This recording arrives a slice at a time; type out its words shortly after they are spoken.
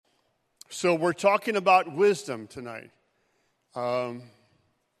So we're talking about wisdom tonight.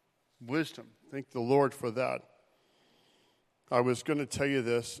 Wisdom. Thank the Lord for that. I was going to tell you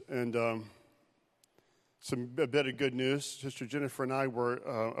this, and a bit of good news. Sister Jennifer and I were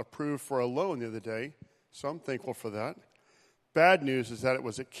approved for a loan the other day, so I'm thankful for that. Bad news is that it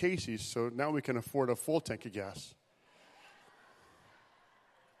was at Casey's, so now we can afford a full tank of gas.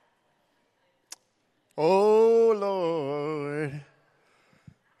 Oh, Lord.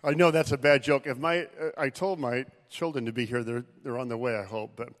 I know that's a bad joke. I told my children to be here. They're on their way, I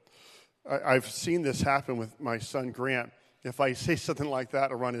hope. But I've seen this happen with my son, Grant. If I say something like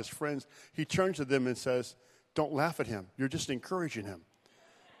that around his friends, he turns to them and says, "Don't laugh at him. You're just encouraging him.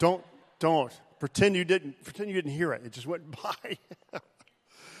 Don't. Pretend you didn't hear it. It just went by."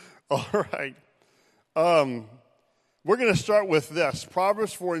 All right. We're going to start with this.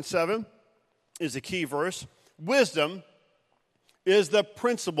 Proverbs 4:7 is a key verse. Wisdom is the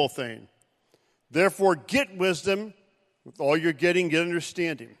principal thing. Therefore, get wisdom. With all you're getting, get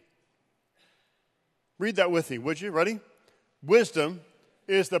understanding. Read that with me, would you? Ready? Wisdom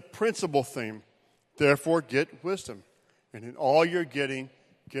is the principal thing. Therefore, get wisdom. And in all you're getting,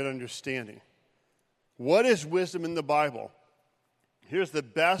 get understanding. What is wisdom in the Bible? Here's the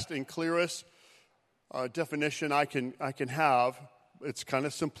best and clearest definition I can have. It's kind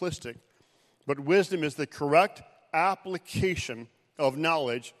of simplistic. But wisdom is the correct application of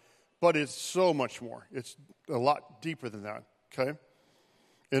knowledge, but it's so much more. It's a lot deeper than that, okay?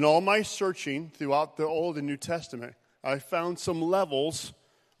 In all my searching throughout the Old and New Testament, I found some levels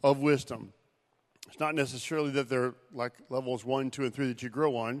of wisdom. It's not necessarily that they're like levels 1, 2, and 3 that you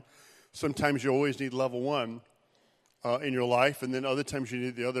grow on. Sometimes you always need level 1 in your life, and then other times you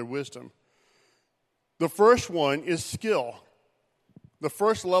need the other wisdom. The first one is skill. The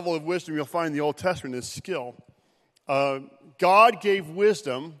first level of wisdom you'll find in the Old Testament is skill. God gave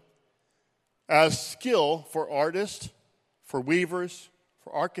wisdom as skill for artists, for weavers,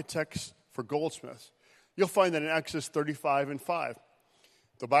 for architects, for goldsmiths. You'll find that in Exodus 35:5.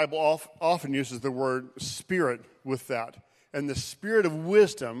 The Bible often uses the word spirit with that. And the spirit of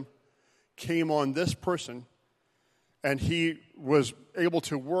wisdom came on this person, and he was able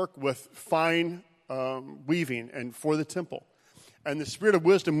to work with fine weaving and for the temple. And the spirit of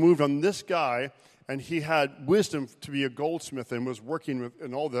wisdom moved on this guy, and he had wisdom to be a goldsmith and was working with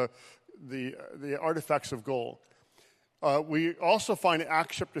in all the artifacts of gold. We also find in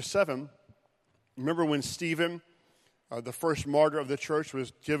Acts chapter 7, remember when Stephen, the first martyr of the church,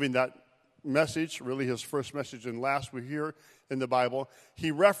 was giving that message, really his first message and last we hear in the Bible.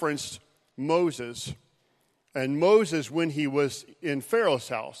 He referenced Moses. And Moses, when he was in Pharaoh's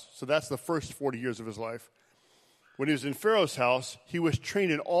house, so that's the first 40 years of his life. When he was in Pharaoh's house, he was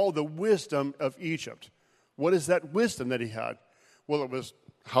trained in all the wisdom of Egypt. What is that wisdom that he had? Well, it was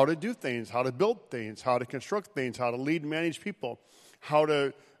how to do things, how to build things, how to construct things, how to lead and manage people, how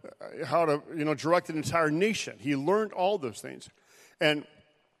to direct an entire nation. He learned all those things. And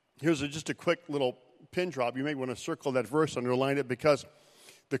here's just a quick little pin drop. You may want to circle that verse, underline it, because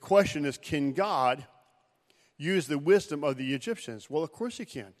the question is, can God use the wisdom of the Egyptians? Well, of course he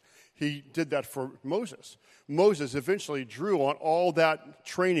can. He did that for Moses. Moses eventually drew on all that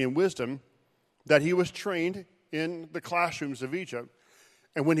training and wisdom that he was trained in the classrooms of Egypt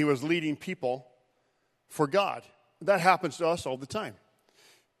and when he was leading people for God. That happens to us all the time.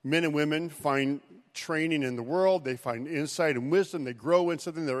 Men and women find training in the world. They find insight and wisdom. They grow in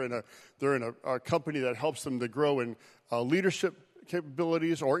something. They're in a company that helps them to grow in leadership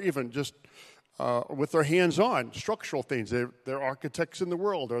capabilities, or even just with their hands-on structural things. They're architects in the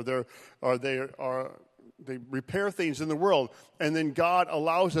world, or they repair things in the world. And then God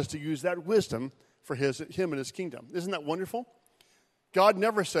allows us to use that wisdom for him and his kingdom. Isn't that wonderful? God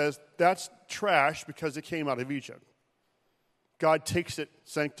never says that's trash because it came out of Egypt. God takes it,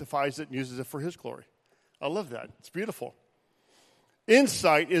 sanctifies it, and uses it for his glory. I love that. It's beautiful.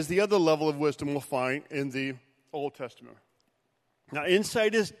 Insight is the other level of wisdom we'll find in the Old Testament. Now,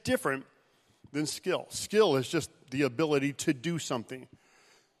 insight is different than skill. Skill is just the ability to do something.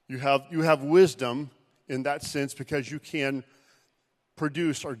 You have wisdom in that sense because you can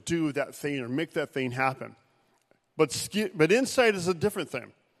produce or do that thing or make that thing happen. But insight is a different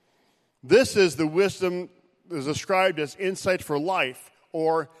thing. This is the wisdom is described as insight for life,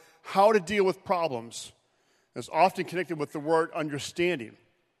 or how to deal with problems. It's often connected with the word understanding.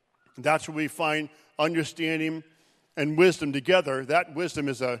 That's where we find understanding and wisdom together. That wisdom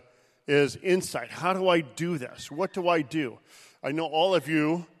is insight. How do I do this? What do I do? I know all of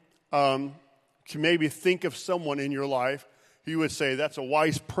you can maybe think of someone in your life who you would say, that's a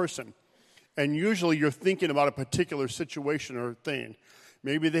wise person. And usually you're thinking about a particular situation or thing.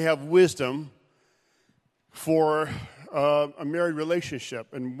 Maybe they have wisdom for a married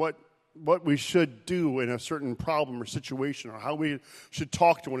relationship and what we should do in a certain problem or situation, or how we should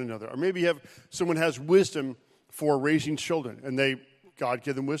talk to one another. Or maybe someone has wisdom for raising children, and God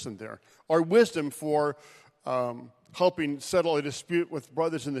give them wisdom there. Or wisdom for helping settle a dispute with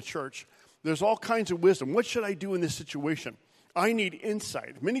brothers in the church. There's all kinds of wisdom. What should I do in this situation? I need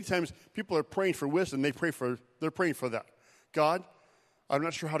insight. Many times people are praying for wisdom. They're praying for that. God, I'm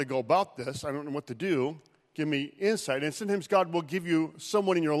not sure how to go about this. I don't know what to do. Give me insight. And sometimes God will give you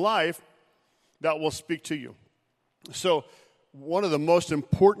someone in your life that will speak to you. So one of the most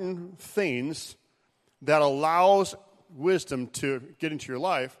important things that allows wisdom to get into your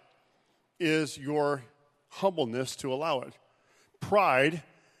life is your humbleness to allow it. Pride,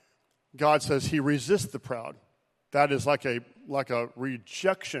 God says he resists the proud. That is like a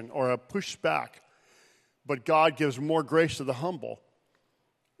rejection or a pushback. But God gives more grace to the humble.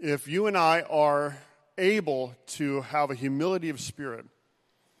 If you and I are able to have a humility of spirit,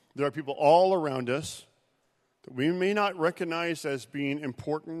 there are people all around us that we may not recognize as being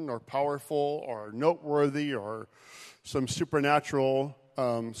important or powerful or noteworthy or some supernatural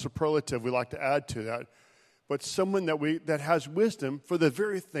superlative we like to add to that, but someone that has wisdom for the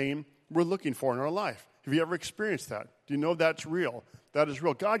very thing we're looking for in our life. Have you ever experienced that? Do you know that's real? That is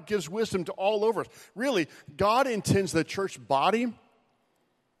real. God gives wisdom to all over us. Really, God intends the church body,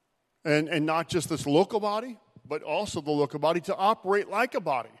 and not just this local body, but also the local body, to operate like a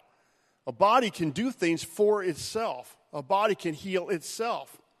body. A body can do things for itself. A body can heal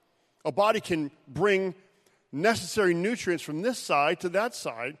itself. A body can bring necessary nutrients from this side to that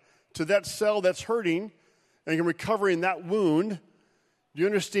cell that's hurting, and can recover in that wound. Do you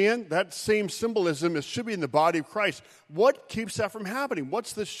understand? That same symbolism should be in the body of Christ. What keeps that from happening?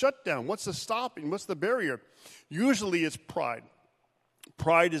 What's the shutdown? What's the stopping? What's the barrier? Usually it's pride.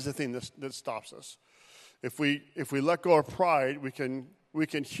 Pride is the thing that stops us. If we let go of pride, we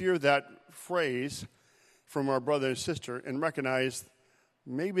can hear that phrase from our brother and sister and recognize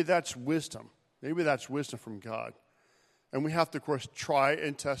maybe that's wisdom. Maybe that's wisdom from God. And we have to, of course, try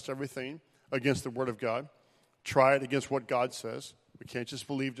and test everything against the Word of God. Try it against what God says. We can't just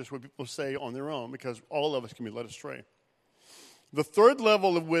believe just what people say on their own, because all of us can be led astray. The third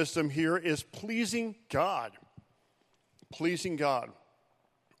level of wisdom here is pleasing God. Pleasing God.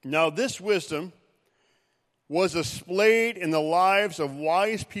 Now, this wisdom was displayed in the lives of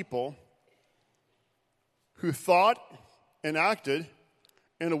wise people who thought and acted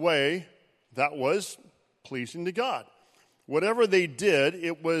in a way that was pleasing to God. Whatever they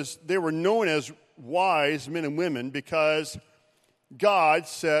did, they were known as wise men and women because God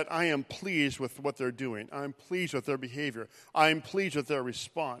said, I am pleased with what they're doing. I'm pleased with their behavior. I'm pleased with their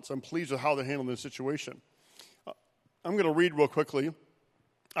response. I'm pleased with how they're handling the situation. I'm going to read real quickly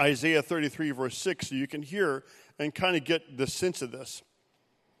Isaiah 33, verse 6, so you can hear and kind of get the sense of this.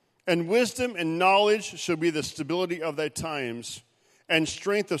 And wisdom and knowledge shall be the stability of thy times, and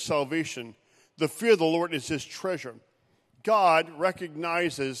strength of salvation. The fear of the Lord is his treasure. God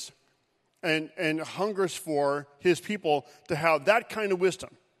recognizes and hungers for his people to have that kind of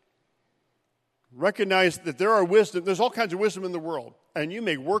wisdom. Recognize that there's all kinds of wisdom in the world, and you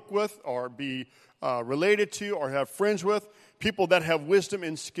may work with or be related to or have friends with people that have wisdom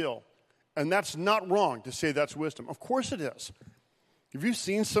and skill. And that's not wrong to say that's wisdom. Of course it is. Have you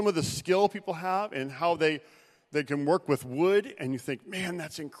seen some of the skill people have and how they can work with wood, and you think, man,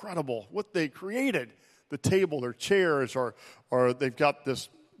 that's incredible. What they created, the table or chairs, or they've got this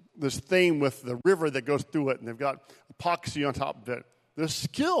thing with the river that goes through it, and they've got epoxy on top of it. There's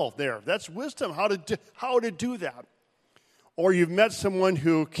skill there. That's wisdom, how to do that. Or you've met someone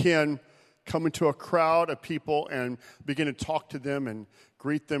who can come into a crowd of people and begin to talk to them and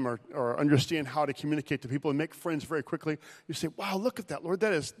greet them or understand how to communicate to people and make friends very quickly. You say, wow, look at that, Lord.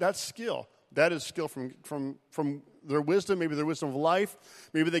 That's skill. That is skill from their wisdom, maybe their wisdom of life.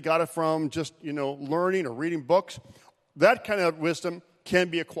 Maybe they got it from just, learning or reading books. That kind of wisdom can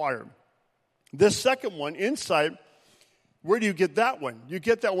be acquired. This second one, insight, where do you get that one? You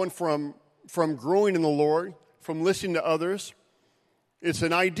get that one from growing in the Lord, from listening to others. It's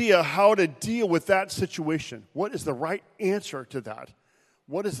an idea how to deal with that situation. What is the right answer to that?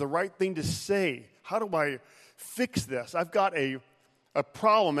 What is the right thing to say? How do I fix this? I've got a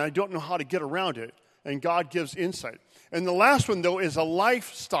problem and I don't know how to get around it. And God gives insight. And the last one, though, is a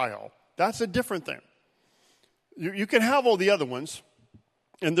lifestyle. That's a different thing. You can have all the other ones,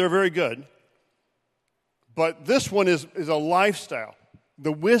 and they're very good. But this one is a lifestyle.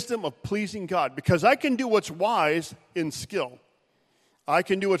 The wisdom of pleasing God. Because I can do what's wise in skill. I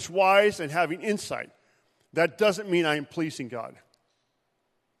can do what's wise in having insight. That doesn't mean I am pleasing God.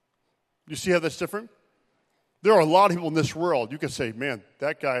 You see how that's different? There are a lot of people in this world, you could say, man,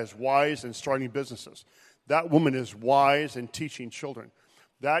 that guy is wise in starting businesses. That woman is wise in teaching children.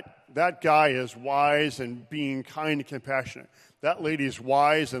 That guy is wise in being kind and compassionate. That lady is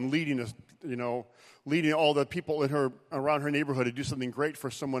wise in leading us, leading all the people around her neighborhood to do something great for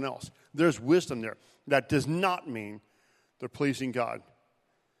someone else. There's wisdom there. That does not mean they're pleasing God.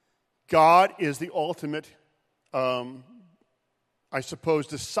 God is the ultimate,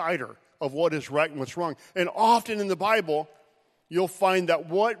 decider of what is right and what's wrong. And often in the Bible, you'll find that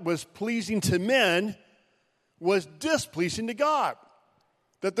what was pleasing to men was displeasing to God.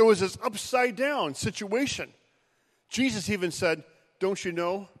 That there was this upside down situation. Jesus even said, don't you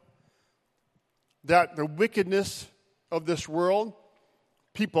know that the wickedness of this world,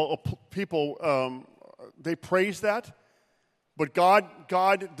 people they praise that, but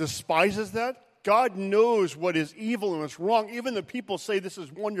God despises that. God knows what is evil and what's wrong. Even the people say this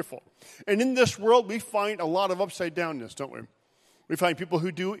is wonderful. And in this world, we find a lot of upside downness, don't we? We find people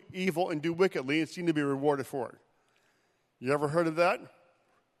who do evil and do wickedly and seem to be rewarded for it. You ever heard of that?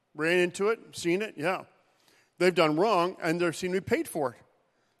 Ran into it? Seen it? Yeah. They've done wrong, and they seem to be paid for it.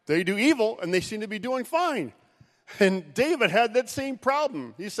 They do evil, and they seem to be doing fine. And David had that same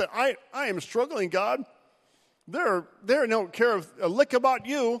problem. He said, I am struggling, God. They don't care a lick about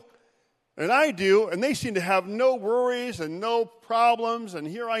you, and I do, and they seem to have no worries and no problems, and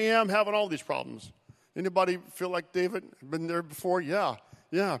here I am having all these problems. Anybody feel like David? Been there before? Yeah.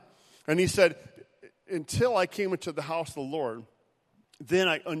 And he said, until I came into the house of the Lord, then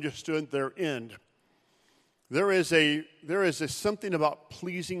I understood their end. There is something about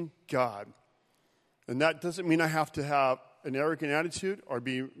pleasing God. And that doesn't mean I have to have an arrogant attitude or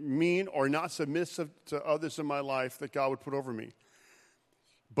be mean or not submissive to others in my life that God would put over me.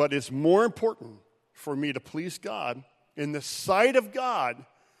 But it's more important for me to please God in the sight of God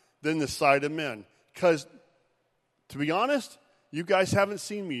than the sight of men. Because, to be honest, you guys haven't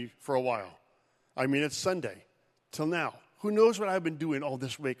seen me for a while. I mean, it's Sunday till now. Who knows what I've been doing all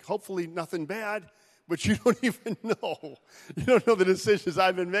this week? Hopefully nothing bad, but you don't even know. You don't know the decisions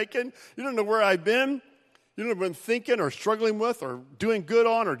I've been making. You don't know where I've been. You don't know what I've been thinking or struggling with or doing good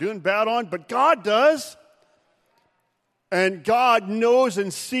on or doing bad on, but God does. And God knows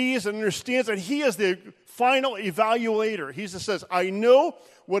and sees and understands, and He is the final evaluator. He just says, I know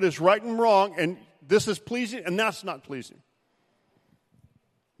what is right and wrong, and this is pleasing, and that's not pleasing.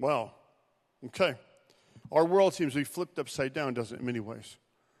 Well, okay. Our world seems to be flipped upside down, doesn't it, in many ways?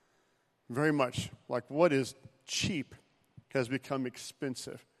 Very much. Like what is cheap has become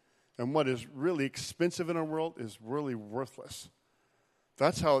expensive. And what is really expensive in our world is really worthless.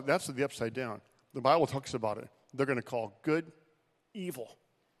 That's the upside down. The Bible talks about it. They're going to call good evil.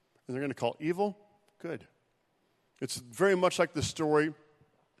 And they're going to call evil good. It's very much like the story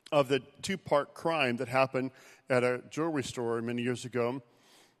of the two-part crime that happened at a jewelry store many years ago,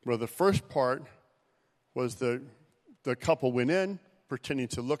 where the first part was the couple went in pretending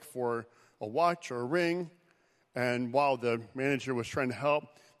to look for a watch or a ring, and while the manager was trying to help,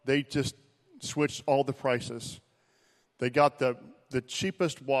 they just switched all the prices. They got the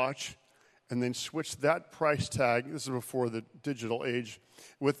cheapest watch and then switched that price tag, this is before the digital age,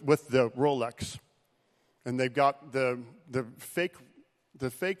 with the Rolex. And they've got the fake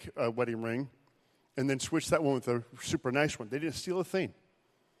wedding ring and then switched that one with a super nice one. They didn't steal a thing.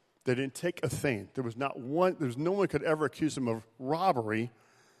 They didn't take a thing. There was no one could ever accuse them of robbery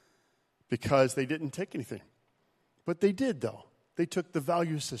because they didn't take anything. But they did, though. They took the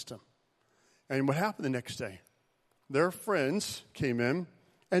value system. And what happened the next day? Their friends came in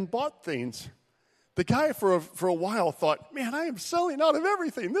and bought things. The guy for a while thought, man, I am selling out of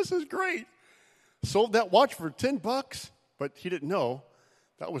everything. This is great. Sold that watch for $10, but he didn't know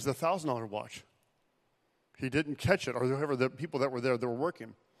that was the $1,000 watch. He didn't catch it, or whoever the people that were there that were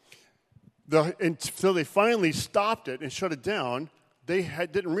working. Until they finally stopped it and shut it down, they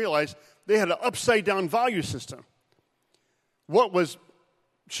didn't realize they had an upside-down value system. What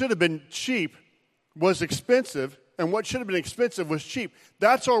should have been cheap was expensive, and what should have been expensive was cheap.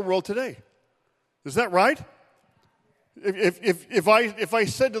 That's our world today. Is that right? If I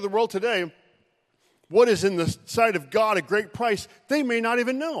said to the world today, what is in the sight of God a great price, they may not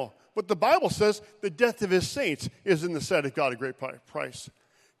even know. But the Bible says the death of His saints is in the sight of God a great price.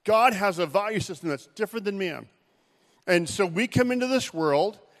 God has a value system that's different than man. And so we come into this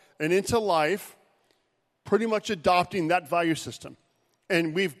world and into life pretty much adopting that value system.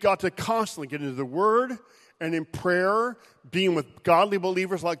 And we've got to constantly get into the Word and in prayer, being with godly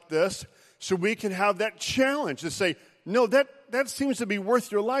believers like this, so we can have that challenge to say, no, that seems to be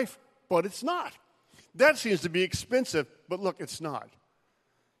worth your life, but it's not. That seems to be expensive, but look, it's not.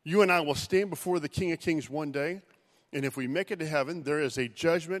 You and I will stand before the King of Kings one day, and if we make it to heaven, there is a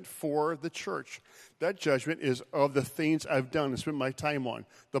judgment for the church. That judgment is of the things I've done and spent my time on.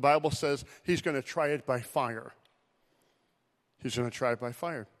 The Bible says he's going to try it by fire. He's going to try it by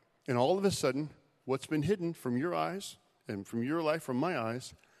fire. And all of a sudden, what's been hidden from your eyes and from your life, from my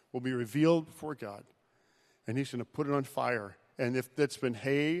eyes, will be revealed before God. And he's going to put it on fire. And if that's been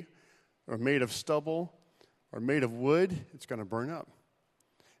hay or made of stubble or made of wood, it's going to burn up.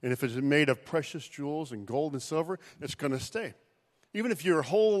 And if it's made of precious jewels and gold and silver, it's going to stay. Even if your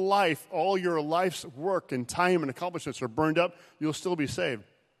whole life, all your life's work and time and accomplishments are burned up, you'll still be saved.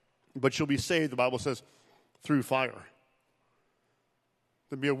 But you'll be saved, the Bible says, through fire.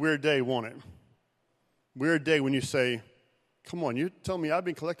 It'll be a weird day, won't it? Weird day when you say, come on, you tell me I've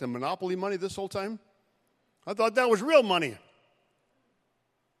been collecting Monopoly money this whole time? I thought that was real money.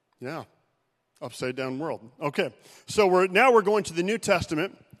 Yeah, upside down world. Okay, so we're going to the New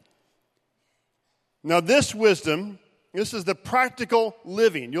Testament. Now this wisdom, this is the practical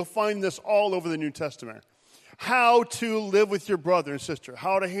living. You'll find this all over the New Testament. How to live with your brother and sister,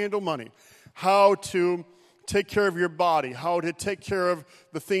 how to handle money, how to take care of your body, how to take care of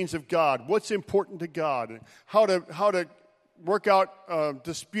the things of God, what's important to God, how to work out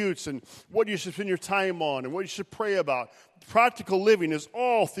disputes and what you should spend your time on and what you should pray about. Practical living is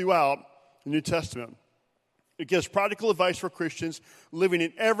all throughout the New Testament. It gives practical advice for Christians living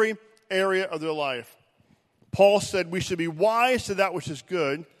in every area of their life. Paul said we should be wise to that which is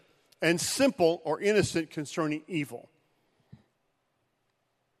good and simple or innocent concerning evil.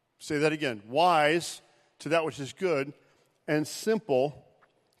 Say that again. Wise to that which is good and simple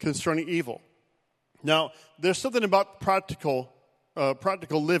concerning evil. Now, there's something about practical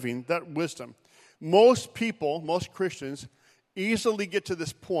living, that wisdom. Most people, most Christians, easily get to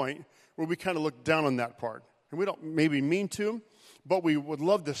this point where we kind of look down on that part. And we don't maybe mean to, but we would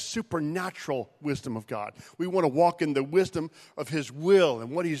love the supernatural wisdom of God. We want to walk in the wisdom of his will and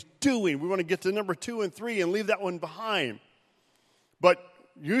what he's doing. We want to get to number 2 and 3 and leave that one behind. But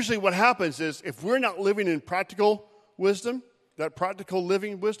usually what happens is if we're not living in practical wisdom, that practical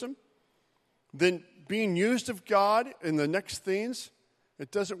living wisdom, then being used of God in the next things,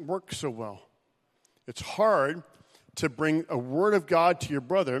 it doesn't work so well. It's hard to bring a word of God to your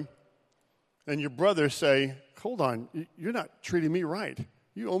brother and your brother say, hold on, you're not treating me right.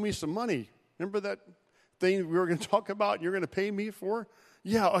 You owe me some money. Remember that thing we were going to talk about you're going to pay me for?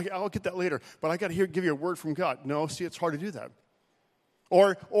 Yeah, I'll get that later. But I got to give you a word from God. No, see, it's hard to do that.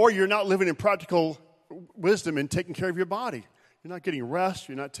 Or you're not living in practical wisdom and taking care of your body. You're not getting rest.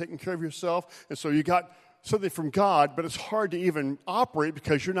 You're not taking care of yourself. And so you got something from God, but it's hard to even operate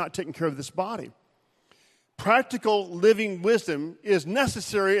because you're not taking care of this body. Practical living wisdom is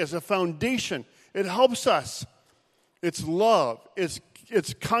necessary as a foundation. It helps us. It's love. It's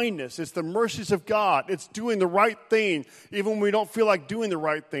kindness. It's the mercies of God. It's doing the right thing even when we don't feel like doing the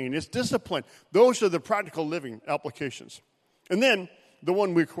right thing. It's discipline. Those are the practical living applications. And then the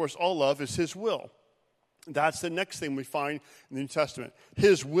one we, of course, all love is his will. That's the next thing we find in the New Testament.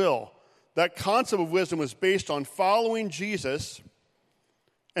 His will. That concept of wisdom was based on following Jesus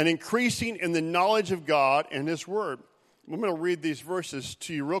and increasing in the knowledge of God and his word. I'm going to read these verses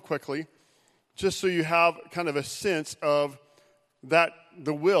to you real quickly, just so you have kind of a sense of that,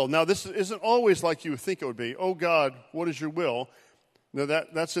 the will. Now, this isn't always like you would think it would be. Oh, God, what is your will? No,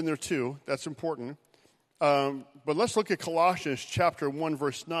 that's in there too. That's important. But let's look at Colossians chapter 1,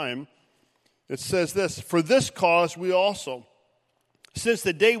 verse 9. It says this, for this cause we also, since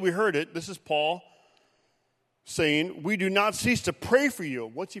the day we heard it, this is Paul saying, we do not cease to pray for you.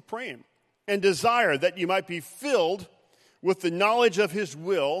 What's he praying? And desire that you might be filled with the knowledge of his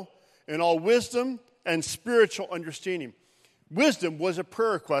will in all wisdom and spiritual understanding. Wisdom was a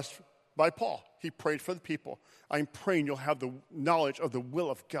prayer request by Paul. He prayed for the people. I'm praying you'll have the knowledge of the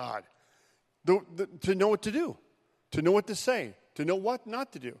will of God. To know what to do, to know what to say, to know what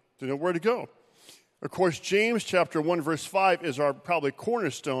not to do, to know where to go. Of course, James chapter 1, verse 5 is our probably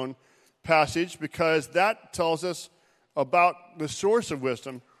cornerstone passage because that tells us about the source of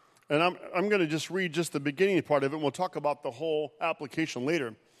wisdom. And I'm going to just read just the beginning part of it, and we'll talk about the whole application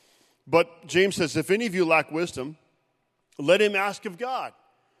later. But James says, if any of you lack wisdom, let him ask of God,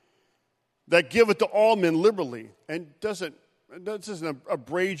 that giveth to all men liberally, and doesn't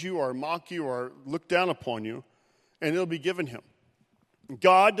upbraid you or mock you or look down upon you, and it'll be given him.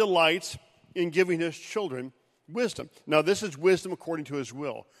 God delights in giving his children wisdom. Now, this is wisdom according to his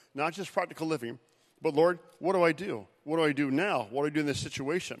will, not just practical living, but Lord, what do I do? What do I do now? What do I do in this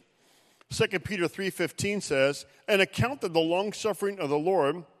situation? 2 Peter 3:15 says, and account that the long-suffering of the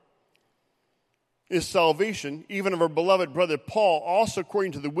Lord is salvation, even of our beloved brother Paul, also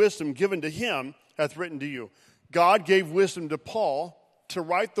according to the wisdom given to him, hath written to you. God gave wisdom to Paul to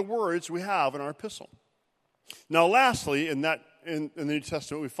write the words we have in our epistle. Now, lastly, in the New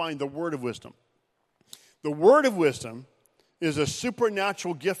Testament, we find the word of wisdom. The word of wisdom is a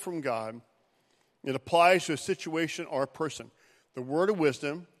supernatural gift from God. It applies to a situation or a person. The word of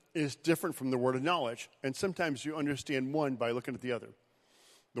wisdom is different from the word of knowledge, and sometimes you understand one by looking at the other.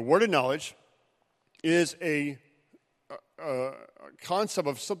 The word of knowledge is a concept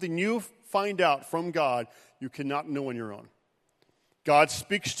of something you find out from God you cannot know on your own. God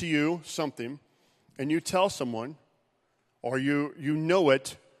speaks to you something, and you tell someone, or you know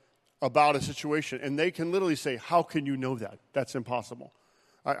it about a situation, and they can literally say, how can you know that? That's impossible.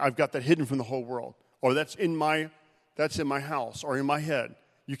 I've got that hidden from the whole world. Or that's in my house or in my head.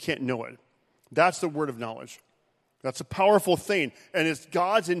 You can't know it. That's the word of knowledge. That's a powerful thing, and it's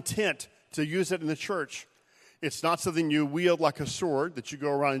God's intent to use it in the church. It's not something you wield like a sword that you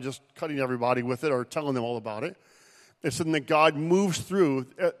go around and just cutting everybody with it or telling them all about it. It's something that God moves through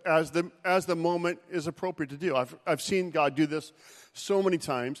as the moment is appropriate to do. I've seen God do this so many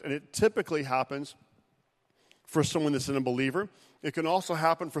times, and it typically happens for someone that's an unbeliever. It can also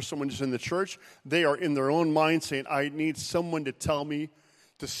happen for someone just in the church. They are in their own mind saying, I need someone to tell me,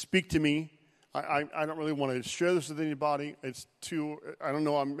 to speak to me. I don't really want to share this with anybody. It's I don't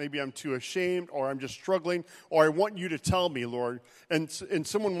know, maybe I'm too ashamed, or I'm just struggling, or I want you to tell me, Lord. And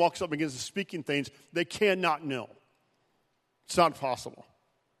someone walks up and begins speaking things they cannot know. It's not possible.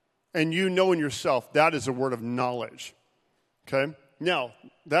 And you know in yourself that is a word of knowledge. Okay? Now,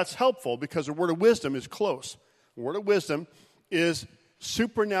 that's helpful because the word of wisdom is close. The word of wisdom is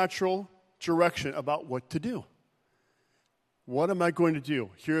supernatural direction about what to do. What am I going to do?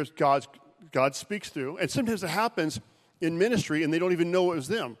 Here's God speaks through, and sometimes it happens in ministry and they don't even know it was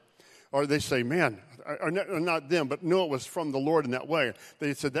them. Or they say, man, or not them, but no, it was from the Lord in that way.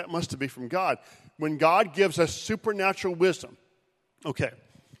 They said, that must be from God. When God gives us supernatural wisdom, okay,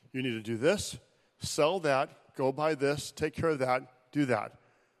 you need to do this, sell that, go buy this, take care of that, do that.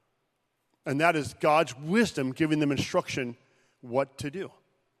 And that is God's wisdom giving them instruction what to do.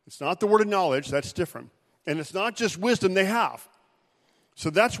 It's not the word of knowledge, that's different. And it's not just wisdom they have.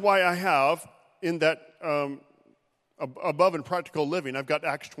 So that's why I have in that above in practical living, I've got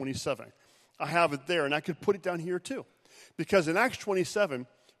Acts 27. I have it there, and I could put it down here too. Because in Acts 27,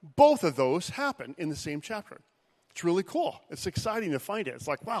 both of those happen in the same chapter. It's really cool. It's exciting to find it. It's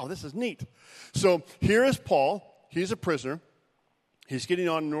like, wow, this is neat. So here is Paul. He's a prisoner. He's getting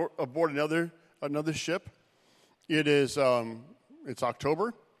on aboard another ship. It is it's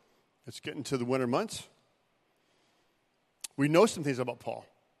October. It's getting to the winter months. We know some things about Paul.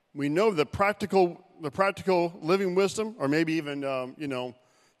 We know the practical living wisdom, or maybe even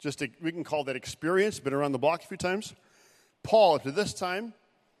we can call that experience. Been around the block a few times. Paul, up to this time,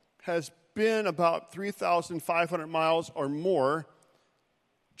 has been about 3,500 miles or more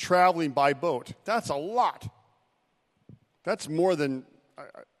traveling by boat. That's a lot. That's more than,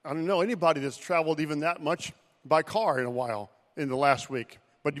 I don't know, anybody that's traveled even that much by car in a while in the last week.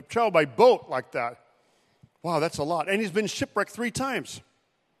 But you travel by boat like that. Wow, that's a lot. And he's been shipwrecked 3 times.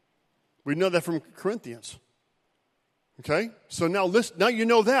 We know that from Corinthians. Okay? So now you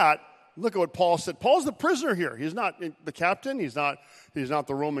know that. Look at what Paul said. Paul's the prisoner here. He's not the captain. He's not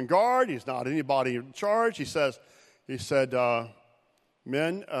the Roman guard. He's not anybody in charge. He said,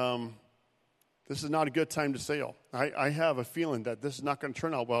 men, this is not a good time to sail. I have a feeling that this is not going to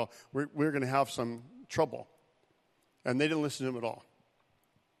turn out well. We're going to have some trouble. And they didn't listen to him at all.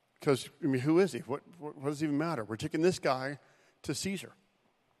 Because, who is he? What does it even matter? We're taking this guy to Caesar.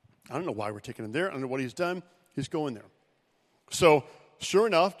 I don't know why we're taking him there. I don't know what he's done. He's going there. So, sure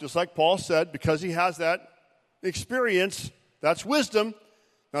enough, just like Paul said, because he has that experience, that's wisdom.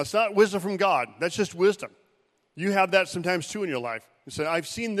 Now, it's not wisdom from God. That's just wisdom. You have that sometimes, too, in your life. You say, I've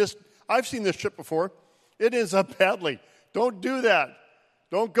seen this trip before. It ends up badly. Don't do that.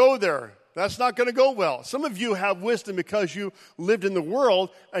 Don't go there. That's not going to go well. Some of you have wisdom because you lived in the world,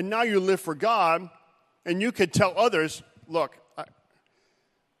 and now you live for God, and you could tell others, look,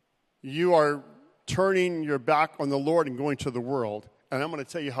 you are turning your back on the Lord and going to the world, and I'm going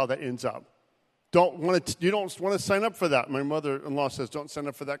to tell you how that ends up. You don't want to sign up for that. My mother-in-law says, don't sign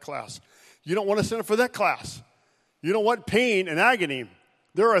up for that class. You don't want to sign up for that class. You don't want pain and agony.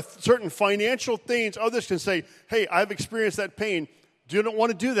 There are certain financial things others can say, hey, I've experienced that pain. You don't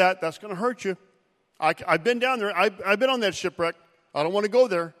want to do that. That's going to hurt you. I've been down there. I've been on that shipwreck. I don't want to go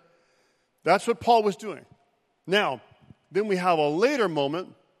there. That's what Paul was doing. Now, then we have a later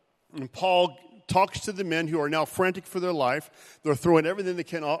moment, and Paul talks to the men who are now frantic for their life. They're throwing everything they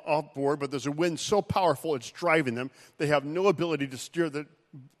can off board, but there's a wind so powerful it's driving them. They have no ability to steer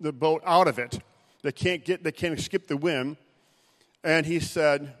the boat out of it. They can't escape the wind. And he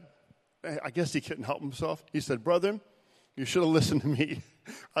said, I guess he couldn't help himself. He said, brother, you should have listened to me.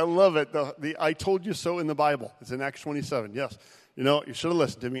 I love it. The I told you so in the Bible. It's in Acts 27. Yes. You should have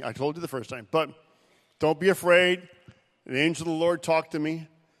listened to me. I told you the first time. But don't be afraid. An angel of the Lord talked to me,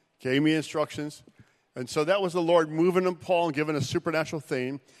 gave me instructions. And so that was the Lord moving on Paul and giving a supernatural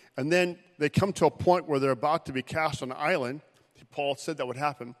thing. And then they come to a point where they're about to be cast on an island. Paul said that would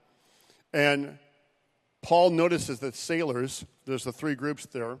happen. And Paul notices that sailors, there's the three groups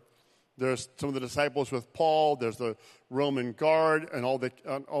there. There's some of the disciples with Paul. There's the Roman guard and all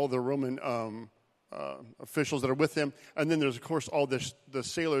the Roman officials that are with him. And then there's, of course, all the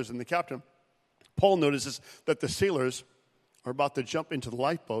sailors and the captain. Paul notices that the sailors are about to jump into the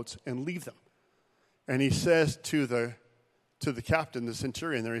lifeboats and leave them. And he says to the captain, the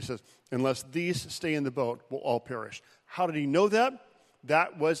centurion there, he says, unless these stay in the boat, we'll all perish. How did he know that?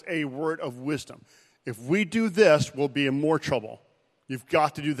 That was a word of wisdom. If we do this, we'll be in more trouble. You've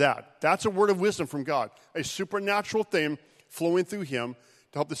got to do that. That's a word of wisdom from God. A supernatural thing flowing through him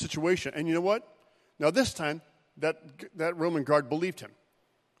to help the situation. And you know what? Now this time, that Roman guard believed him.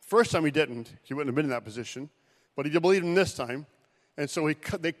 First time he didn't. He wouldn't have been in that position. But he did believe him this time. And so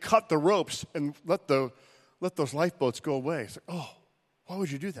they cut the ropes and let those lifeboats go away. It's like, oh, why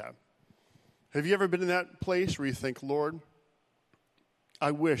would you do that? Have you ever been in that place where you think, Lord,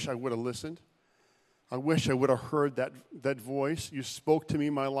 I wish I would have listened. I wish I would have heard that voice. You spoke to me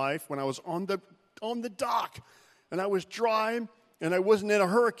in my life when I was on the dock and I was dry and I wasn't in a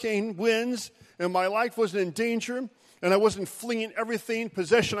hurricane winds and my life wasn't in danger and I wasn't flinging everything,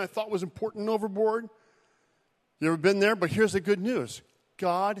 possession I thought was important overboard. You ever been there? But here's the good news.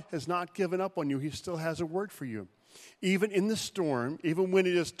 God has not given up on you. He still has a word for you. Even in the storm, even when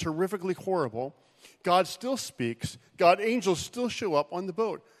it is terrifically horrible, God still speaks. Angels still show up on the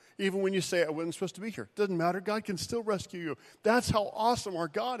boat. Even when you say, I wasn't supposed to be here. Doesn't matter. God can still rescue you. That's how awesome our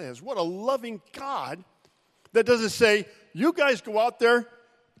God is. What a loving God that doesn't say, you guys go out there.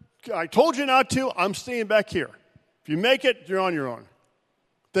 I told you not to. I'm staying back here. If you make it, you're on your own.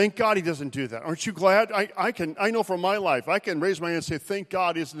 Thank God he doesn't do that. Aren't you glad? I know from my life, I can raise my hand and say, thank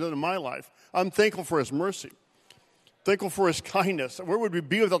God he hasn't done it in my life. I'm thankful for his mercy. Thankful for his kindness. Where would we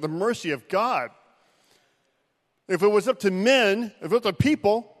be without the mercy of God? If it was up to men, if it was up to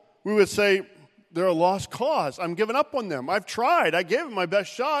people, we would say, they're a lost cause. I'm giving up on them. I've tried. I gave it my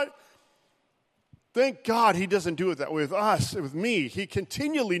best shot. Thank God he doesn't do it that way with us, with me. He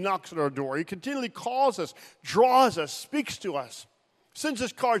continually knocks at our door. He continually calls us, draws us, speaks to us, sends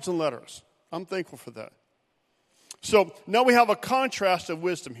us cards and letters. I'm thankful for that. So now we have a contrast of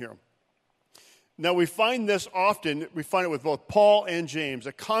wisdom here. Now we find this often, we find it with both Paul and James,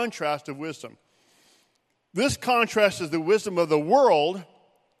 a contrast of wisdom. This contrast is the wisdom of the world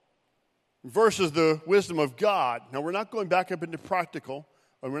versus the wisdom of God. Now, we're not going back up into practical,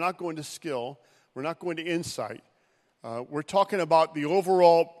 and we're not going to skill. We're not going to insight. We're talking about the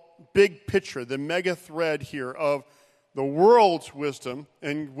overall big picture, the mega thread here of the world's wisdom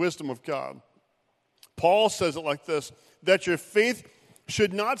and wisdom of God. Paul says it like this, that your faith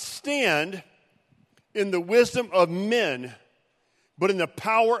should not stand in the wisdom of men, but in the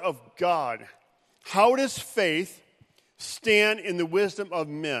power of God. How does faith stand in the wisdom of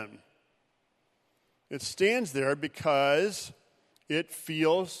men? It stands there because it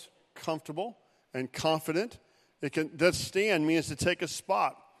feels comfortable and confident. That stand means to take a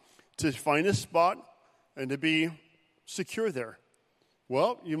spot, to find a spot and to be secure there.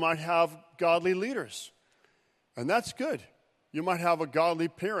 Well, you might have godly leaders, and that's good. You might have a godly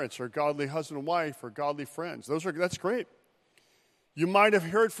parents or godly husband and wife or godly friends. That's great. You might have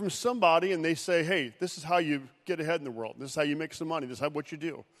heard from somebody and they say, hey, this is how you get ahead in the world. This is how you make some money. This is what you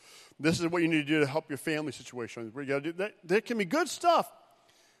do. This is what you need to do to help your family situation. What you got to do. That can be good stuff.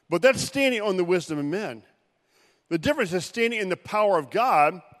 But that's standing on the wisdom of men. The difference is standing in the power of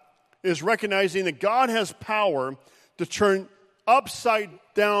God is recognizing that God has power to turn upside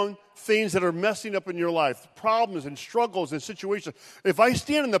down things that are messing up in your life, problems and struggles and situations. If I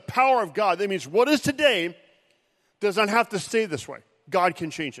stand in the power of God, that means what is today does not have to stay this way. God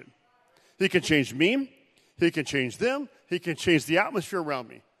can change it. He can change me. He can change them. He can change the atmosphere around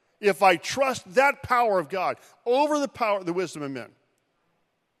me. If I trust that power of God over the power of the wisdom of men.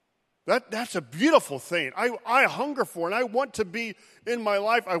 That's a beautiful thing. I hunger for and I want to be in my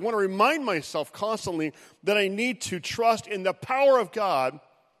life. I want to remind myself constantly that I need to trust in the power of God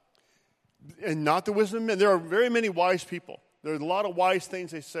and not the wisdom of men. There are very many wise people. There are a lot of wise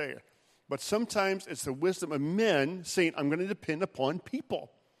things they say. But sometimes it's the wisdom of men saying, I'm going to depend upon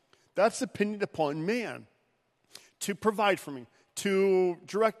people. That's depending upon man to provide for me, to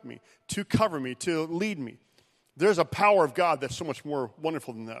direct me, to cover me, to lead me. There's a power of God that's so much more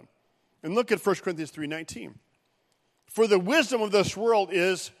wonderful than that. And look at 1 Corinthians 3:19. For the wisdom of this world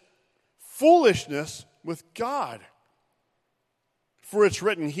is foolishness with God. For it's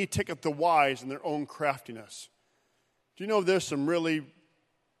written, he taketh the wise in their own craftiness. Do you know there's some really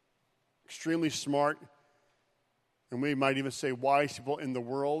extremely smart, and we might even say wise people in the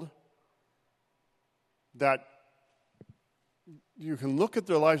world that you can look at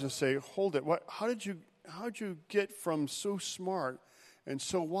their lives and say, hold it, how did you get from so smart and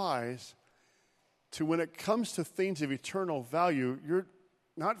so wise to when it comes to things of eternal value, you're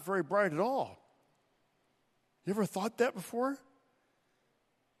not very bright at all? You ever thought that before?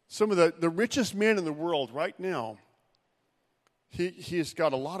 Some of the richest men in the world right now, he's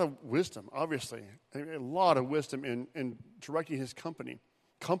got a lot of wisdom, obviously, a lot of wisdom in directing his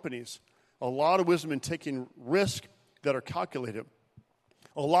companies, a lot of wisdom in taking risks that are calculated,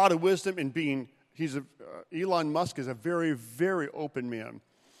 a lot of wisdom in being, Elon Musk is a very, very open man,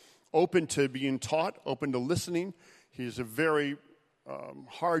 open to being taught, open to listening. He's a very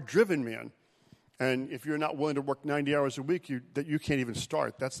hard-driven man. And if you're not willing to work 90 hours a week, you can't even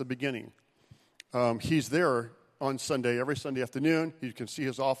start. That's the beginning. He's there on Sunday, every Sunday afternoon. You can see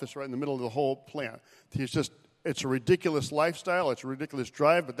his office right in the middle of the whole plant. It's a ridiculous lifestyle. It's a ridiculous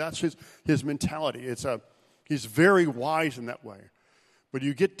drive, but that's his mentality. He's very wise in that way. But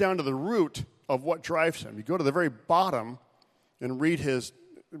you get down to the root of what drives him. You go to the very bottom and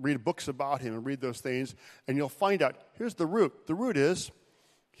read books about him and read those things, and you'll find out, here's the root. The root is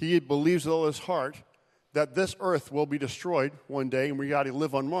he believes with all his heart that this earth will be destroyed one day, and we got to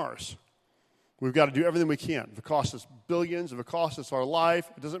live on Mars. We've got to do everything we can. If it costs us billions, if it costs us our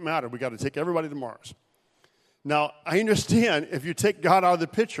life, it doesn't matter. We've got to take everybody to Mars. Now, I understand if you take God out of the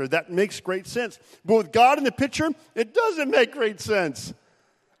picture, that makes great sense. But with God in the picture, it doesn't make great sense.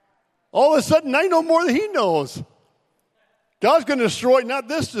 All of a sudden, I know more than he knows. God's going to destroy not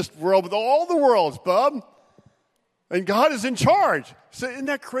this world, but all the worlds, bub. And God is in charge. So isn't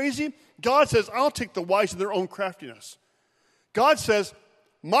that crazy? God says, I'll take the wise in their own craftiness. God says,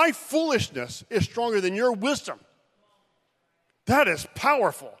 my foolishness is stronger than your wisdom. That is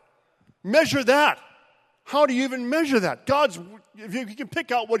powerful. Measure that. How do you even measure that? If you can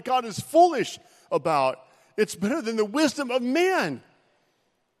pick out what God is foolish about, it's better than the wisdom of man.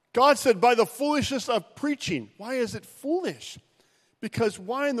 God said, by the foolishness of preaching. Why is it foolish? Because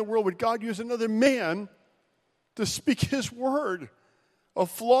why in the world would God use another man to speak his word? A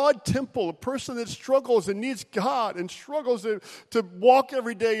flawed temple, a person that struggles and needs God and struggles to walk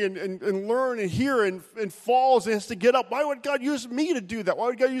every day and learn and hear and falls and has to get up. Why would God use me to do that? Why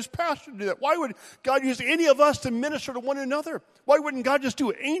would God use pastor to do that? Why would God use any of us to minister to one another? Why wouldn't God just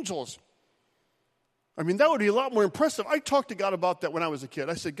do angels? I mean, that would be a lot more impressive. I talked to God about that when I was a kid.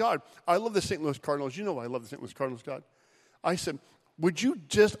 I said, God, I love the St. Louis Cardinals. You know why I love the St. Louis Cardinals, God? I said, I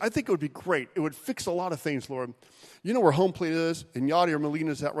think it would be great. It would fix a lot of things, Lord. You know where home plate is? And Yachty or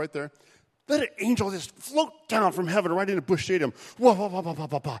Molina is at right there. Let an angel just float down from heaven right into Busch Stadium. Whoa, whoa, whoa, whoa,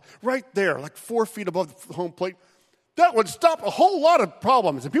 whoa, whoa, right there, like 4 feet above the home plate. That would stop a whole lot of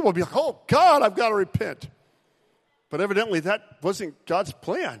problems. And people would be like, oh, God, I've got to repent. But evidently that wasn't God's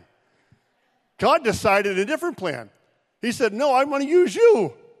plan. God decided a different plan. He said, no, I want to use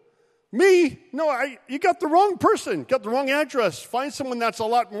you. Me? No, you got the wrong person. Got the wrong address. Find someone that's a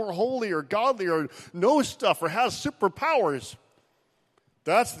lot more holy or godly or knows stuff or has superpowers.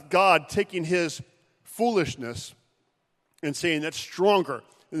 That's God taking his foolishness and saying that's stronger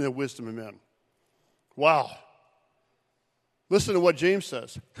than the wisdom of men. Wow. Listen to what James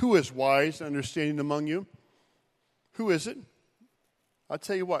says. Who is wise and understanding among you? Who is it? I'll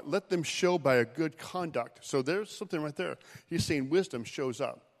tell you what, let them show by a good conduct. So there's something right there. He's saying wisdom shows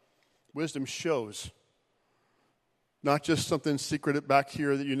up. Wisdom shows. Not just something secret back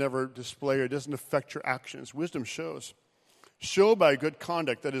here that you never display or doesn't affect your actions. Wisdom shows. Show by good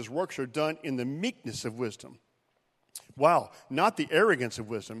conduct that his works are done in the meekness of wisdom. Wow, not the arrogance of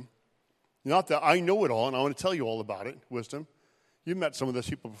wisdom. Not the I know it all and I want to tell you all about it, wisdom. You've met some of those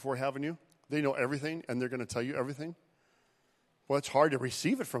people before, haven't you? They know everything and they're going to tell you everything. Well, it's hard to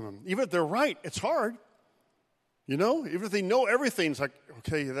receive it from them. Even if they're right, it's hard. You know, even if they know everything, it's like,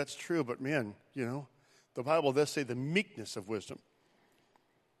 okay, that's true, but man, you know, the Bible does say the meekness of wisdom.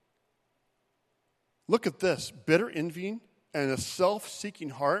 Look at this, bitter envying and a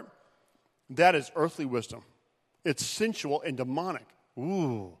self-seeking heart, that is earthly wisdom. It's sensual and demonic.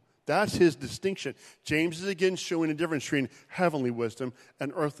 Ooh, That's his distinction. James is again showing a difference between heavenly wisdom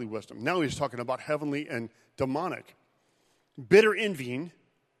and earthly wisdom. Now he's talking about heavenly and demonic. Bitter envying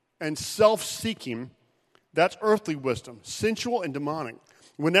and self-seeking, that's earthly wisdom, sensual and demonic.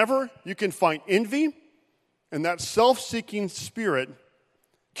 Whenever you can find envy and that self-seeking spirit,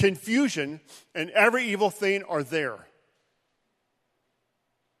 confusion and every evil thing are there.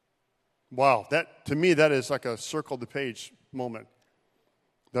 Wow, that to me that is like a circle the page moment.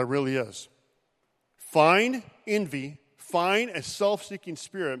 That really is. Find envy, find a self-seeking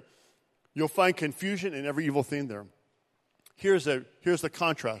spirit, you'll find confusion and every evil thing there. Here's the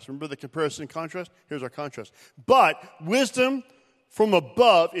contrast. Remember the comparison and contrast? Here's our contrast. But wisdom from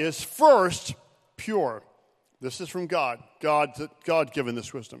above is first pure. This is from God. God given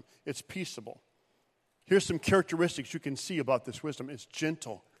this wisdom. It's peaceable. Here's some characteristics you can see about this wisdom. It's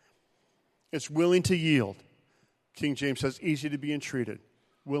gentle. It's willing to yield. King James says easy to be entreated.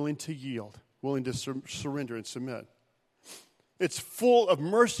 Willing to yield. Willing to surrender and submit. It's full of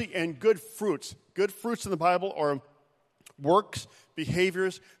mercy and good fruits. Good fruits in the Bible are works,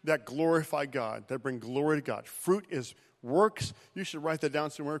 behaviors that glorify God, that bring glory to God. Fruit is works. You should write that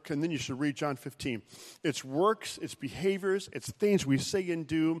down somewhere, and then you should read John 15. It's works, it's behaviors, it's things we say and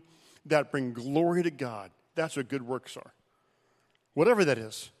do that bring glory to God. That's what good works are. Whatever that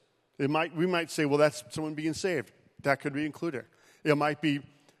is. We might say, well, that's someone being saved. That could be included. It might be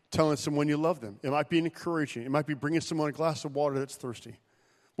telling someone you love them. It might be encouraging. It might be bringing someone a glass of water that's thirsty.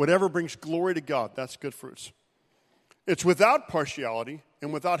 Whatever brings glory to God, that's good fruits. It's without partiality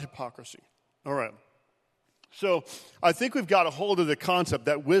and without hypocrisy. All right. So I think we've got a hold of the concept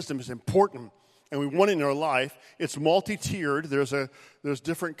that wisdom is important and we want it in our life. It's multi-tiered. There's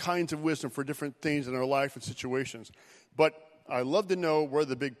different kinds of wisdom for different things in our life and situations. But I love to know where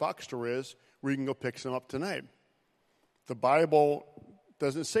the big box store is where you can go pick some up tonight. The Bible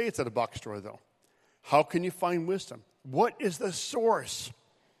doesn't say it's at a box store, though. How can you find wisdom? What is the source?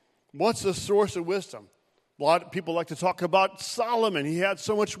 What's the source of wisdom? A lot of people like to talk about Solomon. He had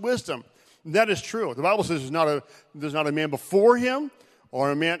so much wisdom. That is true. The Bible says there's not a man before him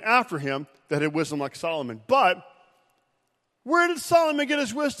or a man after him that had wisdom like Solomon. But where did Solomon get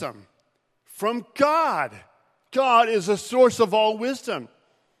his wisdom? From God. God is the source of all wisdom.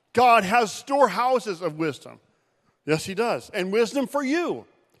 God has storehouses of wisdom. Yes, he does. And wisdom for you.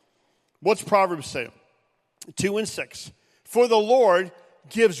 What's Proverbs say? 2:6. For the Lord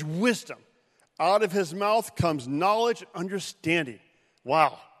gives wisdom. Out of his mouth comes knowledge and understanding.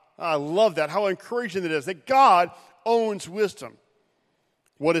 Wow. I love that. How encouraging it is that God owns wisdom.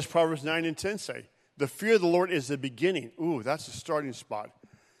 What does Proverbs 9:10 say? The fear of the Lord is the beginning. Ooh, that's the starting spot.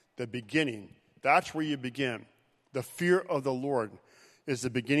 The beginning. That's where you begin. The fear of the Lord is the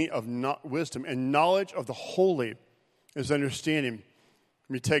beginning of wisdom. And knowledge of the holy is understanding. Let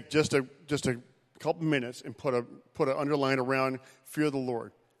me take just a couple minutes and put an underline around fear of the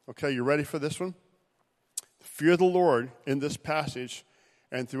Lord. Okay, you ready for this one? The fear of the Lord in this passage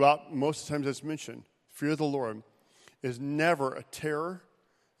and throughout most of the times it's mentioned, fear of the Lord is never a terror.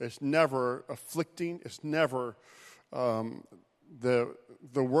 It's never afflicting. It's never the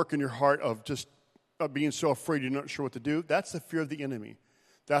work in your heart of just being so afraid you're not sure what to do. That's the fear of the enemy.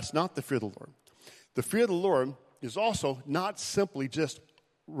 That's not the fear of the Lord. The fear of the Lord is also not simply just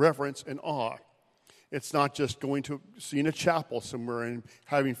reverence and awe. It's not just going to seeing a chapel somewhere and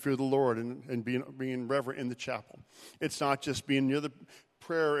having fear of the Lord and being reverent in the chapel. It's not just being near the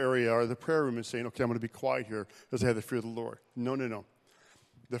prayer area or the prayer room and saying, okay, I'm going to be quiet here because I have the fear of the Lord. No.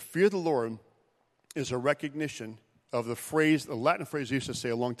 The fear of the Lord is a recognition of the Latin phrase I used to say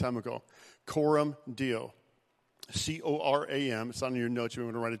a long time ago, coram Deo. C-O-R-A-M. It's on your notes if you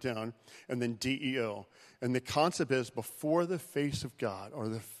want to write it down. And then D-E-O. And the concept is before the face of God or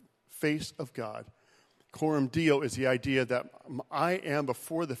the face of God. Coram Deo is the idea that I am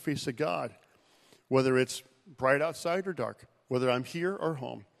before the face of God, whether it's bright outside or dark, whether I'm here or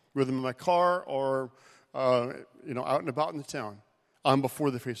home, whether I'm in my car or out and about in the town. I'm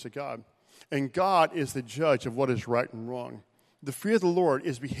before the face of God. And God is the judge of what is right and wrong. The fear of the Lord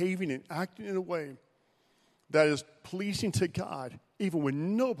is behaving and acting in a way that is pleasing to God, even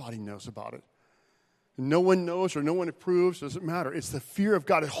when nobody knows about it. No one knows or no one approves. Doesn't matter. It's the fear of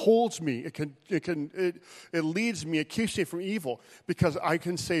God. It holds me. It leads me. It keeps me from evil because I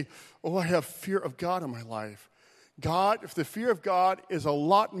can say, oh, I have fear of God in my life. God, if the fear of God is a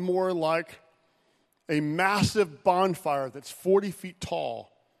lot more like a massive bonfire that's 40 feet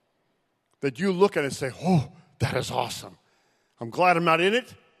tall that you look at and say, oh, that is awesome. I'm glad I'm not in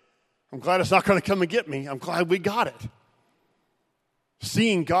it. I'm glad it's not going to come and get me. I'm glad we got it.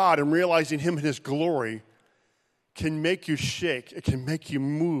 Seeing God and realizing Him in His glory can make you shake. It can make you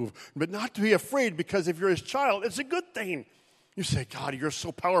move. But not to be afraid, because if you're his child, it's a good thing. You say, God, you're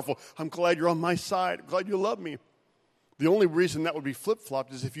so powerful. I'm glad you're on my side. I'm glad you love me. The only reason that would be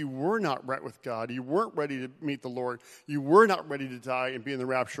flip-flopped is if you were not right with God. You weren't ready to meet the Lord. You were not ready to die and be in the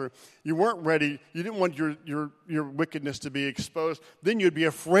rapture. You weren't ready. You didn't want your wickedness to be exposed. Then you'd be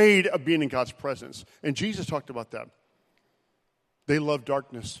afraid of being in God's presence. And Jesus talked about that. They love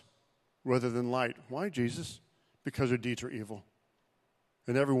darkness rather than light. Why, Jesus? Because their deeds are evil.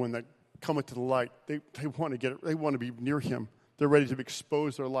 And everyone that cometh to the light, they want to be near him. They're ready to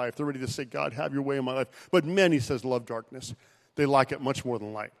expose their life. They're ready to say, God, have your way in my life. But men, he says, love darkness. They like it much more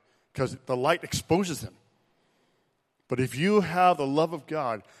than light because the light exposes them. But if you have the love of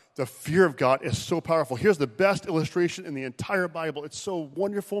God, the fear of God is so powerful. Here's the best illustration in the entire Bible. It's so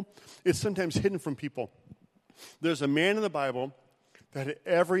wonderful. It's sometimes hidden from people. There's a man in the Bible that had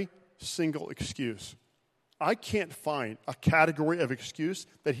every single excuse. I can't find a category of excuse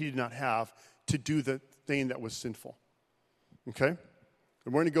that he did not have to do the thing that was sinful. Okay? And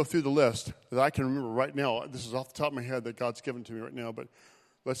we're going to go through the list that I can remember right now. This is off the top of my head that God's given to me right now, but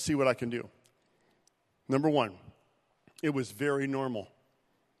let's see what I can do. Number one, it was very normal.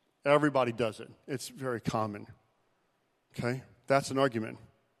 Everybody does it. It's very common. Okay? That's an argument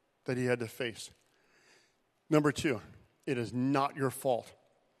that he had to face. Number two, it is not your fault.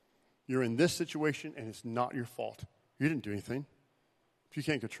 You're in this situation, and it's not your fault. You didn't do anything. You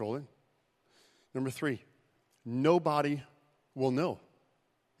can't control it. Number three, nobody will know.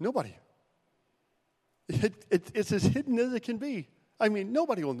 Nobody. It's as hidden as it can be. I mean,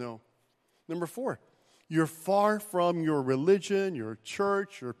 nobody will know. Number four, you're far from your religion, your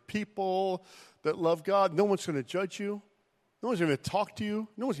church, your people that love God. No one's going to judge you. No one's going to talk to you.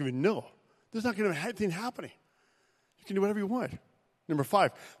 No one's going to know. There's not going to be anything happening. You can do whatever you want. Number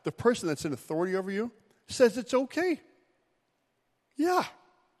five, the person that's in authority over you says it's okay. Yeah.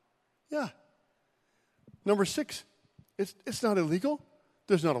 Number six, it's not illegal.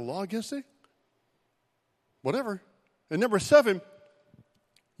 There's not a law against it. Whatever. And number seven,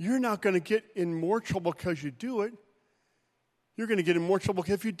 you're not going to get in more trouble because you do it. You're going to get in more trouble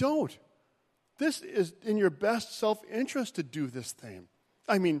if you don't. This is in your best self-interest to do this thing.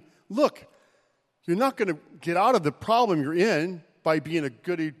 I mean, look, you're not going to get out of the problem you're in by being a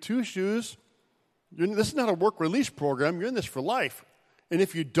goody two-shoes. This is not a work release program. You're in this for life. And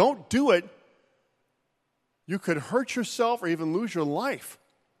if you don't do it, you could hurt yourself or even lose your life.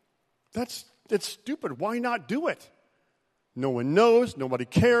 It's stupid. Why not do it? No one knows. Nobody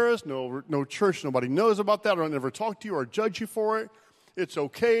cares. No church. Nobody knows about that or never talk to you or judge you for it. It's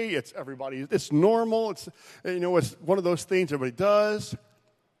okay. It's everybody. It's normal. It's one of those things everybody does.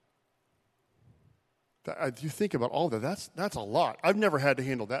 You think about all that. That's a lot. I've never had to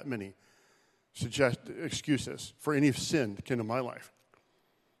handle that many excuses for any sin that came to my life.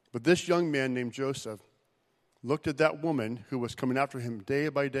 But this young man named Joseph looked at that woman who was coming after him day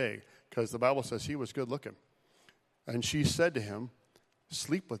by day, because the Bible says he was good looking. And she said to him,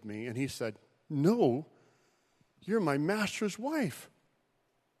 sleep with me. And he said, no, you're my master's wife.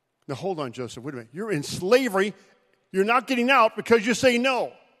 Now hold on, Joseph, wait a minute. You're in slavery. You're not getting out because you say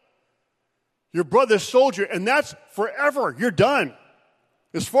no. Your brother sold you, and that's forever. You're done.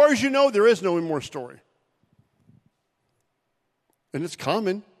 As far as you know, there is no more story. And it's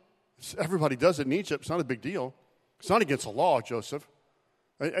common. Everybody does it in Egypt. It's not a big deal. It's not against the law, Joseph.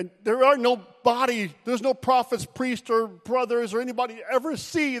 And there are there's no prophets, priests, or brothers, or anybody ever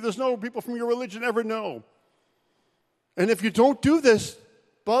see. There's no people from your religion ever know. And if you don't do this,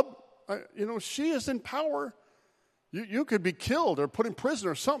 bub, she is in power. You could be killed or put in prison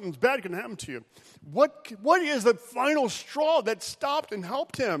or something bad can happen to you. What is the final straw that stopped and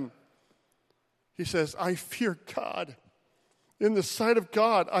helped him? He says, I fear God. In the sight of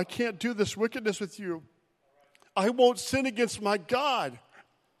God, I can't do this wickedness with you. I won't sin against my God.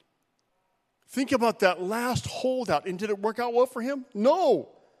 Think about that last holdout. And did it work out well for him? No.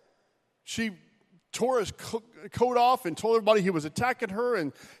 She tore his coat off and told everybody he was attacking her.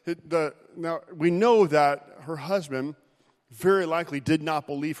 And now we know that her husband very likely did not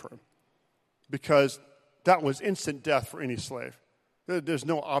believe her, because that was instant death for any slave. There's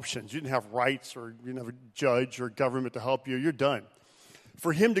no options. You didn't have rights, or you didn't have a judge or government to help you. You're done.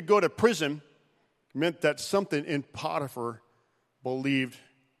 For him to go to prison meant that something in Potiphar believed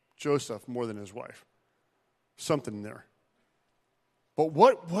Joseph more than his wife. Something there. But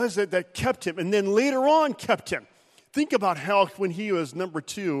what was it that kept him, and then later on kept him? Think about how when he was number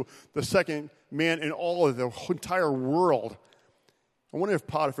 2, the second man in all of the entire world, I wonder if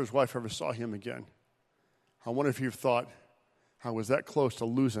Potiphar's wife ever saw him again. I wonder if he thought, I was that close to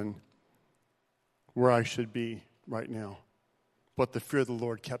losing where I should be, right now. But the fear of the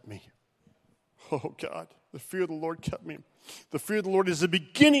Lord kept me. Oh, God, the fear of the Lord kept me. The fear of the Lord is the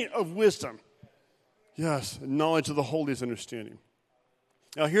beginning of wisdom. Yes, knowledge of the holy is understanding.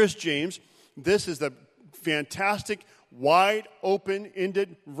 Now, here's James. This is the fantastic, wide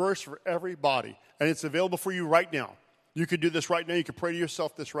open-ended verse for everybody. And it's available for you right now. You could do this right now. You could pray to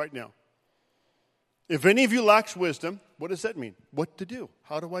yourself this right now. If any of you lacks wisdom, what does that mean? What to do?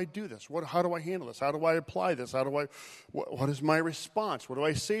 How do I do this? How do I handle this? How do I apply this? What is my response? What do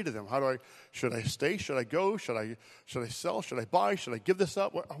I say to them? Should I stay? Should I go? Should I sell? Should I buy? Should I give this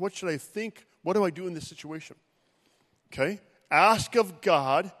up? What should I think? What do I do in this situation? Okay? Ask of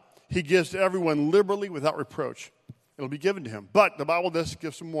God. He gives to everyone liberally without reproach. It'll be given to him. But the Bible does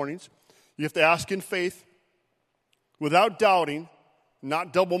give some warnings. You have to ask in faith, without doubting,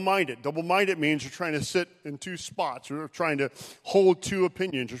 not double-minded. Double-minded means you're trying to sit in two spots. You're trying to hold two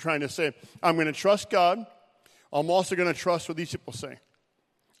opinions. You're trying to say, I'm going to trust God. I'm also going to trust what these people say.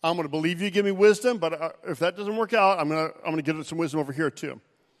 I'm going to believe you give me wisdom, but if that doesn't work out, I'm going to give it some wisdom over here too.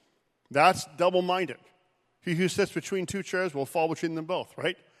 That's double-minded. He who sits between two chairs will fall between them both,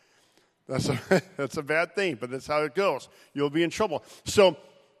 right? That's a bad thing, but that's how it goes. You'll be in trouble. So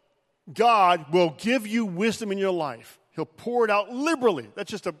God will give you wisdom in your life. He'll pour it out liberally.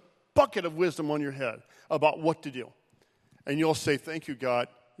 That's just a bucket of wisdom on your head about what to do. And you'll say, thank you, God,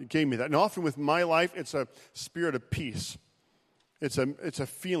 you gave me that. And often with my life, it's a spirit of peace. It's a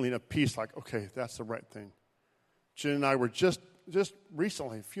feeling of peace, like, okay, that's the right thing. Jen and I were just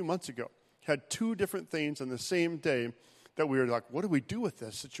recently, a few months ago, had two different things on the same day that we were like, what do we do with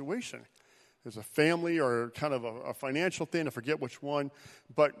this situation? There's a family or kind of a financial thing, I forget which one.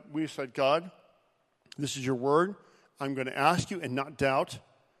 But we said, God, this is your word. I'm going to ask you and not doubt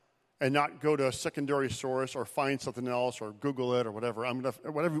and not go to a secondary source or find something else or Google it or whatever.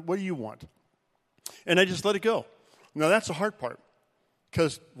 What do you want? And I just let it go. Now, that's the hard part,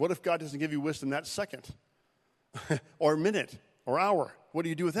 because what if God doesn't give you wisdom that second or minute or hour? What do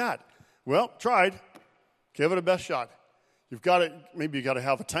you do with that? Well, tried. Give it a best shot. Maybe you got to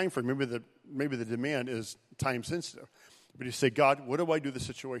have a time frame. Maybe the demand is time sensitive. But you say, God, what do I do with the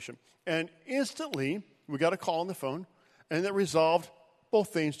situation? And instantly, we got a call on the phone, and it resolved both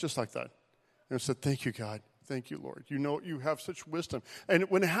things just like that. And I said, thank you, God. Thank you, Lord. You know, you have such wisdom. And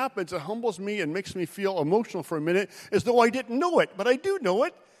when it happens, it humbles me and makes me feel emotional for a minute, as though I didn't know it, but I do know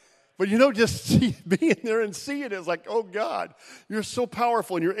it. But, just being there and seeing it is like, oh, God, you're so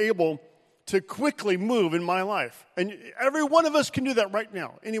powerful, and you're able to quickly move in my life. And every one of us can do that right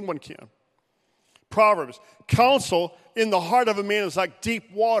now. Anyone can. Proverbs, counsel in the heart of a man is like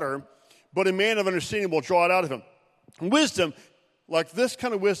deep water, but a man of understanding will draw it out of him. Wisdom, like this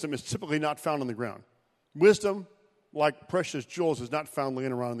kind of wisdom, is typically not found on the ground. Wisdom, like precious jewels, is not found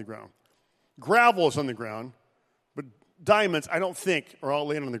laying around on the ground. Gravel is on the ground, but diamonds, I don't think, are all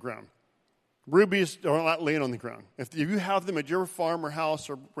laying on the ground. Rubies are not laying on the ground. If you have them at your farm or house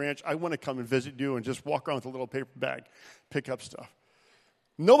or ranch, I want to come and visit you and just walk around with a little paper bag, pick up stuff.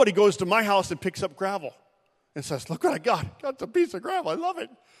 Nobody goes to my house and picks up gravel and says, look what I got. Got a piece of gravel. I love it.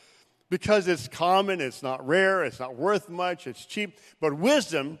 Because it's common, it's not rare, it's not worth much, it's cheap. But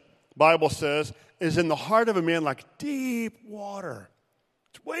wisdom, Bible says, is in the heart of a man like deep water.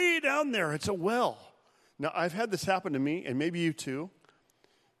 It's way down there. It's a well. Now, I've had this happen to me, and maybe you too,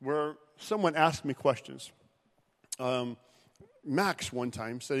 where someone asked me questions. Max one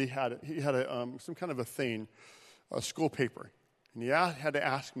time said he had some kind of a thing, a school paper, and he had to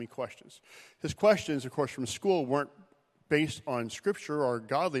ask me questions. His questions, of course, from school weren't based on Scripture or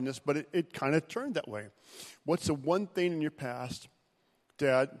godliness, but it kind of turned that way. What's the one thing in your past,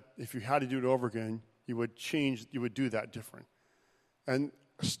 Dad, if you had to do it over again, you would do that different? And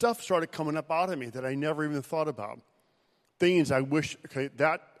stuff started coming up out of me that I never even thought about. Things I wish,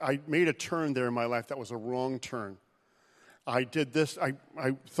 that I made a turn there in my life that was a wrong turn. I did this, I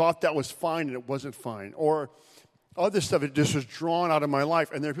thought that was fine and it wasn't fine. Or other stuff, it just was drawn out of my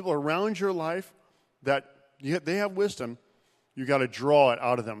life. And there are people around your life that they have wisdom. You got to draw it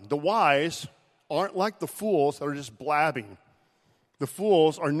out of them. The wise aren't like the fools that are just blabbing. The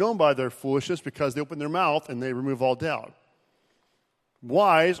fools are known by their foolishness because they open their mouth and they remove all doubt.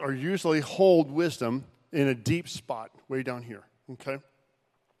 Wise are usually hold wisdom in a deep spot way down here, okay?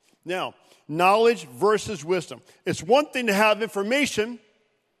 Now, knowledge versus wisdom. It's one thing to have information.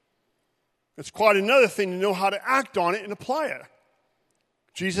 It's quite another thing to know how to act on it and apply it.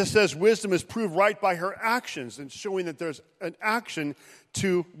 Jesus says wisdom is proved right by her actions, and showing that there's an action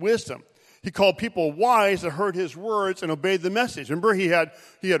to wisdom. He called people wise that heard his words and obeyed the message. Remember, he had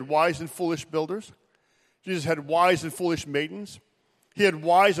wise and foolish builders. Jesus had wise and foolish maidens. He had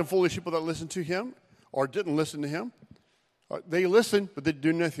wise and foolish people that listened to him. or didn't listen to him. They listened, but they didn't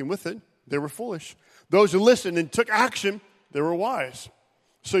do nothing with it. They were foolish. Those who listened and took action, they were wise.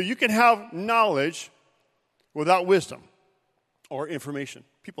 So you can have knowledge without wisdom or information.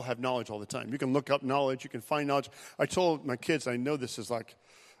 People have knowledge all the time. You can look up knowledge. You can find knowledge. I told my kids, I know this is like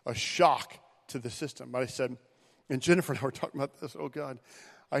a shock to the system, but I said, and Jennifer and I were talking about this, oh God.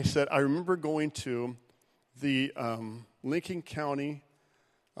 I said, I remember going to the Lincoln County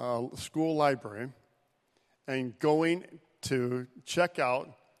school library and going to check out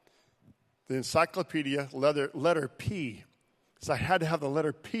the encyclopedia letter P. So I had to have the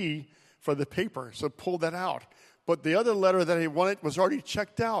letter P for the paper, so pull that out. But the other letter that I wanted was already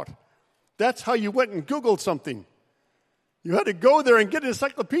checked out. That's how you went and Googled something. You had to go there and get an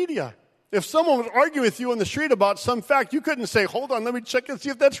encyclopedia. If someone was arguing with you on the street about some fact, you couldn't say, hold on, let me check and see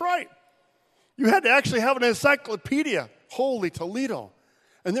if that's right. You had to actually have an encyclopedia. Holy Toledo.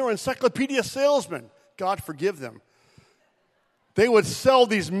 And they were encyclopedia salesmen. God forgive them. They would sell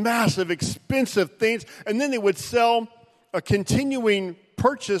these massive, expensive things, and then they would sell a continuing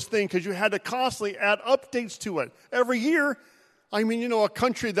purchase thing because you had to constantly add updates to it. Every year, I mean, a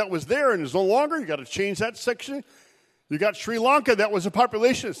country that was there and is no longer, you got to change that section. You got Sri Lanka, that was a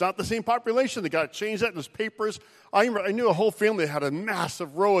population. It's not the same population. They got to change that in those papers. I knew a whole family that had a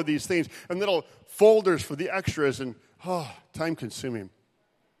massive row of these things and little folders for the extras, and time-consuming.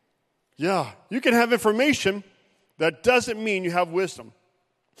 Yeah, you can have information. That doesn't mean you have wisdom.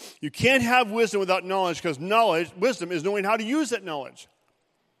 You can't have wisdom without knowledge because wisdom is knowing how to use that knowledge.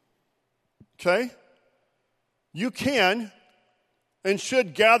 Okay? You can and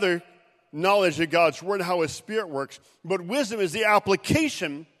should gather knowledge of God's word, how his spirit works, but wisdom is the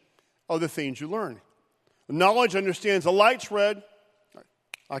application of the things you learn. Knowledge understands the light's red.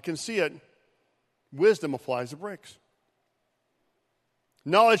 I can see it. Wisdom applies the brakes.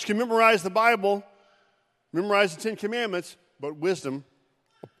 Knowledge can memorize the Bible, memorize the 10 Commandments, but wisdom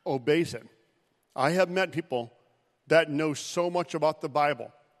obeys it. I have met people that know so much about the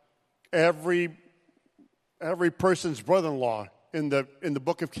Bible. Every person's brother-in-law in the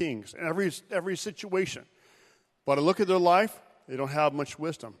book of Kings, every situation. But I look at their life, they don't have much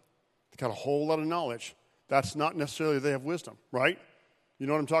wisdom. They got a whole lot of knowledge. That's not necessarily they have wisdom, right? You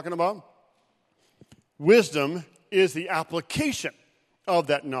know what I'm talking about? Wisdom is the application of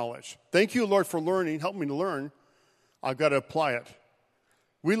that knowledge. Thank you, Lord, for learning. Help me to learn. I've got to apply it.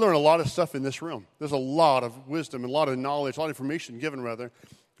 We learn a lot of stuff in this room. There's a lot of wisdom, a lot of knowledge, a lot of information given, rather.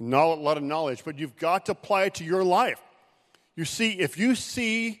 A lot of knowledge, but you've got to apply it to your life. You see, if you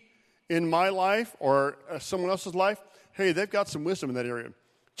see in my life or someone else's life, hey, they've got some wisdom in that area.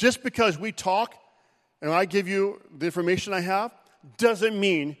 Just because we talk and I give you the information I have doesn't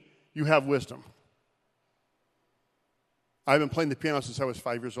mean you have wisdom. I've been playing the piano since I was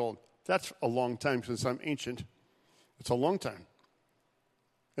 5 years old. That's a long time since I'm ancient. It's a long time.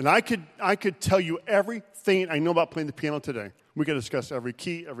 And I could tell you everything I know about playing the piano today. We could discuss every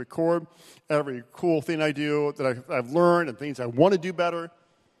key, every chord, every cool thing I do that I've learned and things I want to do better.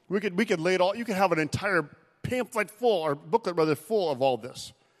 We could lay it all. You could have an entire pamphlet full, or booklet rather, full of all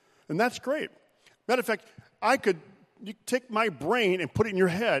this. And that's great. Matter of fact, you take my brain and put it in your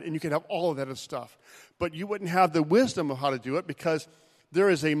head, and you could have all of that stuff. But you wouldn't have the wisdom of how to do it because there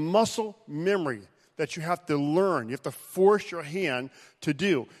is a muscle memory that you have to learn. You have to force your hand to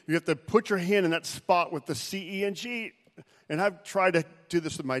do. You have to put your hand in that spot with the C, E, and G. And I've tried to do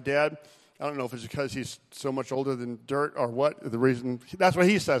this with my dad. I don't know if it's because he's so much older than dirt or what. The reason, that's what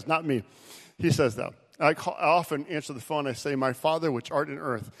he says, not me. He says that. I often answer the phone. I say, my Father, which art in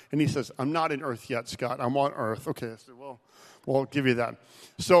earth. And he says, I'm not in earth yet, Scott. I'm on earth. Okay, I said, well, I'll give you that.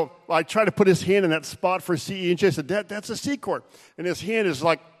 So I try to put his hand in that spot for C, E, and G. I said, Dad, that's a C chord. And his hand is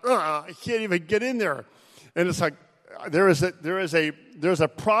like, I can't even get in there. And it's like, there is a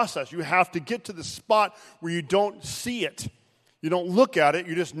process. You have to get to the spot where you don't see it. You don't look at it.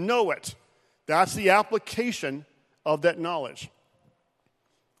 You just know it. That's the application of that knowledge.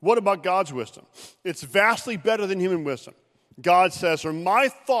 What about God's wisdom? It's vastly better than human wisdom. God says, for my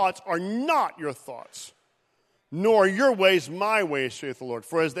thoughts are not your thoughts, nor your ways my ways, saith the Lord.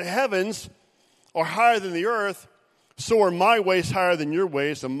 For as the heavens are higher than the earth, so are my ways higher than your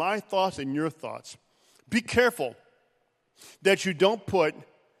ways, and my thoughts than your thoughts. Be careful that you don't put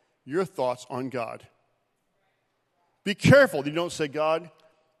your thoughts on God. Be careful that you don't say, God,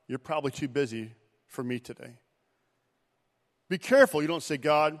 you're probably too busy for me today. Be careful you don't say,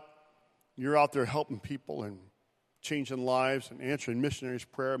 God, you're out there helping people and changing lives and answering missionaries'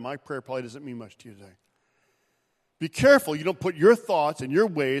 prayer. My prayer probably doesn't mean much to you today. Be careful you don't put your thoughts and your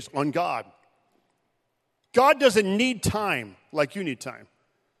ways on God. God doesn't need time like you need time.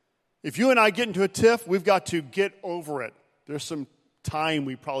 If you and I get into a tiff, we've got to get over it. There's some time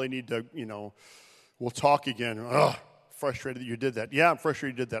we probably need to, we'll talk again. Ugh, frustrated that you did that. Yeah, I'm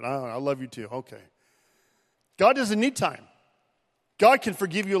frustrated you did that. I love you too. Okay. God doesn't need time. God can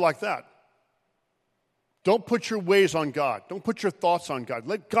forgive you like that. Don't put your ways on God. Don't put your thoughts on God.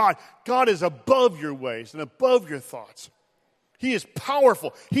 God is above your ways and above your thoughts. He is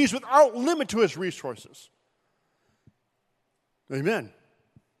powerful. He's without limit to his resources. Amen.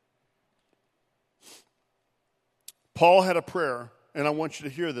 Paul had a prayer, and I want you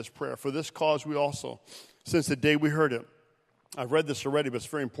to hear this prayer. For this cause we also, since the day we heard it, I've read this already, but it's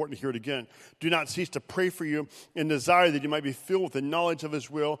very important to hear it again. Do not cease to pray for you and desire that you might be filled with the knowledge of his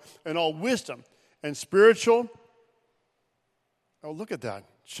will and all wisdom and spiritual. Oh, look at that.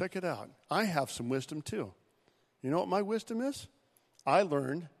 Check it out. I have some wisdom too. You know what my wisdom is? I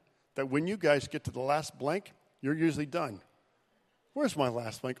learned that when you guys get to the last blank, you're usually done. Where's my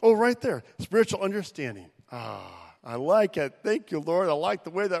last blank? Oh, right there. Spiritual understanding. I like it. Thank you, Lord. I like the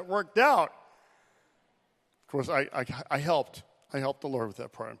way that worked out. Of course, I helped. I helped the Lord with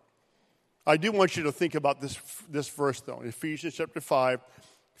that prayer. I do want you to think about this verse, though, Ephesians chapter 5,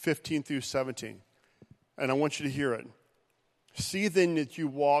 15 through 17. And I want you to hear it. See then that you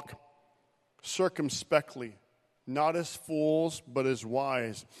walk circumspectly, not as fools, but as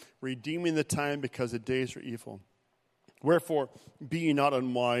wise, redeeming the time because the days are evil. Wherefore, be ye not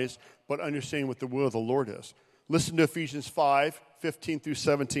unwise, but understanding what the will of the Lord is. Listen to Ephesians 5, 15 through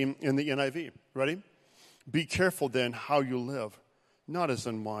 17 in the NIV. Ready? Be careful then how you live, not as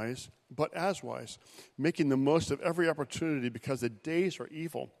unwise, but as wise, making the most of every opportunity because the days are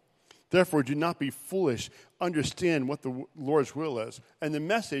evil. Therefore, do not be foolish. Understand what the Lord's will is. And the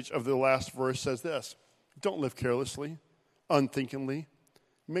message of the last verse says this. Don't live carelessly, unthinkingly.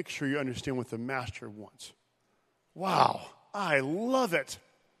 Make sure you understand what the master wants. Wow, I love it.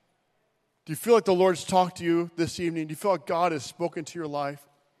 Do you feel like the Lord's talked to you this evening? Do you feel like God has spoken to your life?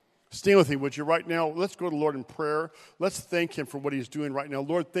 Stand with me, would you, right now? Let's go to the Lord in prayer. Let's thank him for what he's doing right now.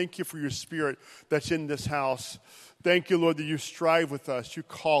 Lord, thank you for your spirit that's in this house. Thank you, Lord, that you strive with us. You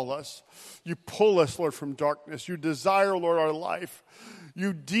call us. You pull us, Lord, from darkness. You desire, Lord, our life.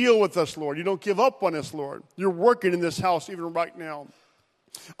 You deal with us, Lord. You don't give up on us, Lord. You're working in this house even right now.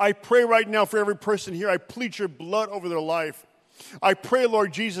 I pray right now for every person here. I plead your blood over their life. I pray,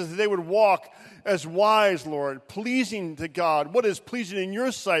 Lord Jesus, that they would walk as wise, Lord, pleasing to God. What is pleasing in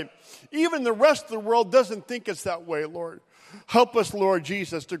your sight? Even the rest of the world doesn't think it's that way, Lord. Help us, Lord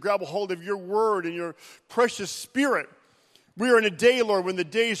Jesus, to grab a hold of your word and your precious spirit. We are in a day, Lord, when the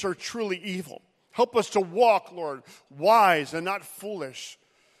days are truly evil. Help us to walk, Lord, wise and not foolish,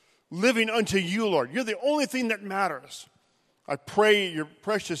 living unto you, Lord. You're the only thing that matters. I pray your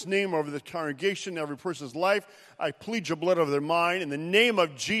precious name over the congregation, every person's life. I plead your blood over their mind. In the name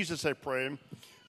of Jesus, I pray.